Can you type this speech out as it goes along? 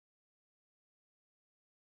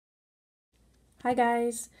Hi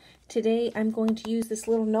guys, today I'm going to use this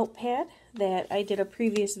little notepad that I did a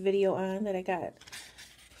previous video on that I got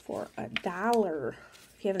for $1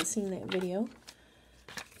 if you haven't seen that video.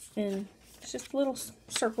 And it's just little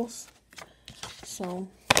circles, so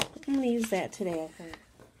I'm going to use that today, I think.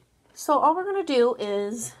 So all we're going to do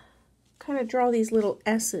is kind of draw these little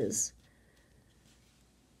S's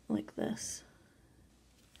like this.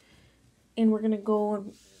 And we're going to go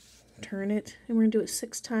and turn it, and we're going to do it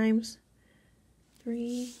 6 times.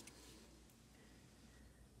 3,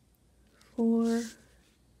 4,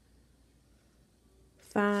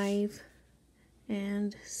 5,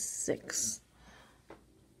 and 6.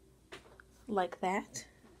 Like that.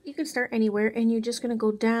 You can start anywhere, and you're just going to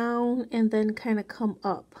go down and then kind of come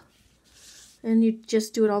up. And you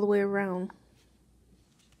just do it all the way around.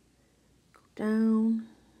 Go down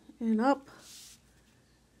and up.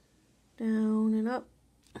 Down and up.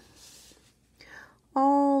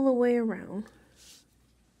 All the way around.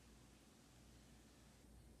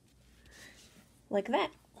 Like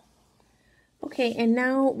that. Okay, and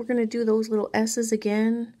now we're going to do those little S's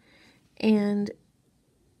again, and,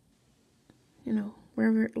 you know,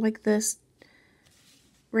 wherever, like this,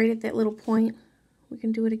 right at that little point, we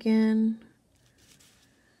can do it again,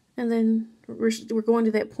 and then we're going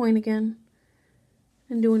to that point again,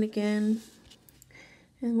 and doing it again,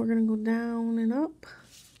 and we're going to go down and up,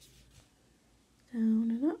 down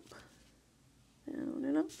and up, down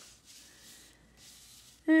and up,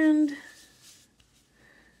 and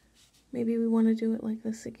maybe we want to do it like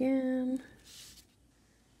this again,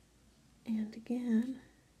 and again,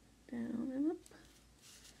 down and up.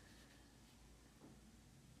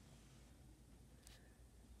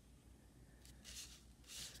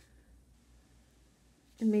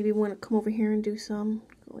 And maybe we want to come over here and do some,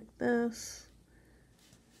 go like this.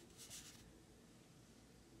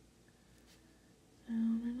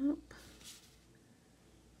 Down and up.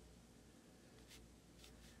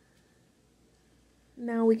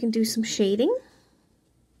 Now we can do some shading.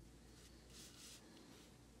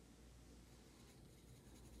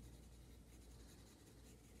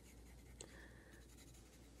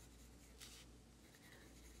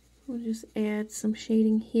 We'll just add some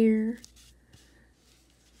shading here.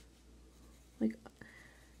 Like,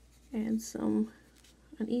 add some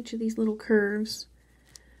on each of these little curves,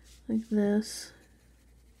 like this.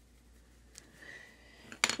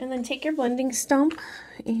 And then take your blending stump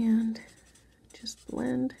and just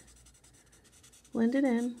blend it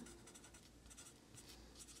in.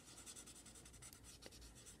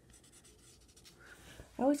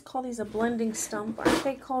 I always call these a blending stump. Aren't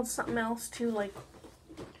they called something else too, like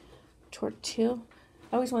tortilla?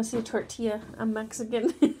 I always want to say tortilla. I'm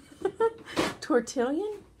Mexican.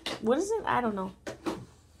 Tortillion? What is it? I don't know.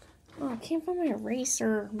 Oh, I can't find my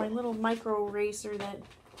eraser, my little micro eraser that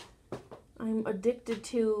I'm addicted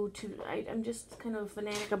to. I'm just kind of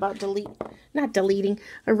fanatic about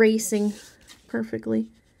erasing perfectly.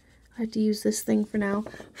 I have to use this thing for now.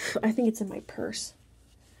 I think it's in my purse.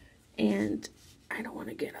 And I don't want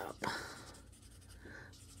to get up.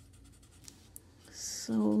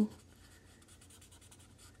 So,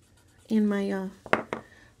 and my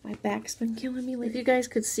back's been killing me. If you guys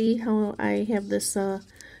could see how I have this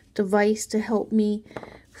device to help me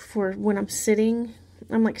for when I'm sitting.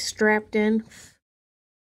 I'm like strapped in.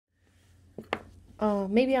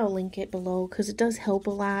 Maybe I'll link it below because it does help a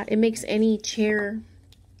lot. It makes any chair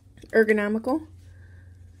ergonomical.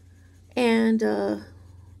 And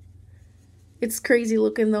it's crazy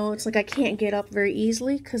looking though. It's like I can't get up very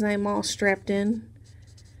easily because I'm all strapped in.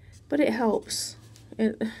 But it helps.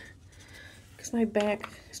 Because my back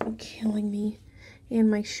has been killing me.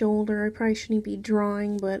 And my shoulder. I probably shouldn't be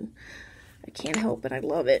drawing, but I can't help it. I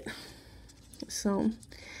love it. So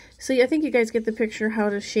yeah, I think you guys get the picture how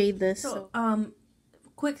to shade this. So,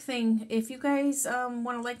 quick thing, if you guys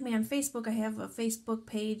want to like me on Facebook, I have a Facebook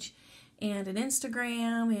page and an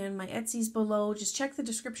Instagram, and my Etsy's below. Just check the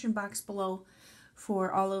description box below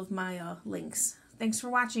for all of my links. Thanks for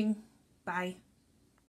watching. Bye.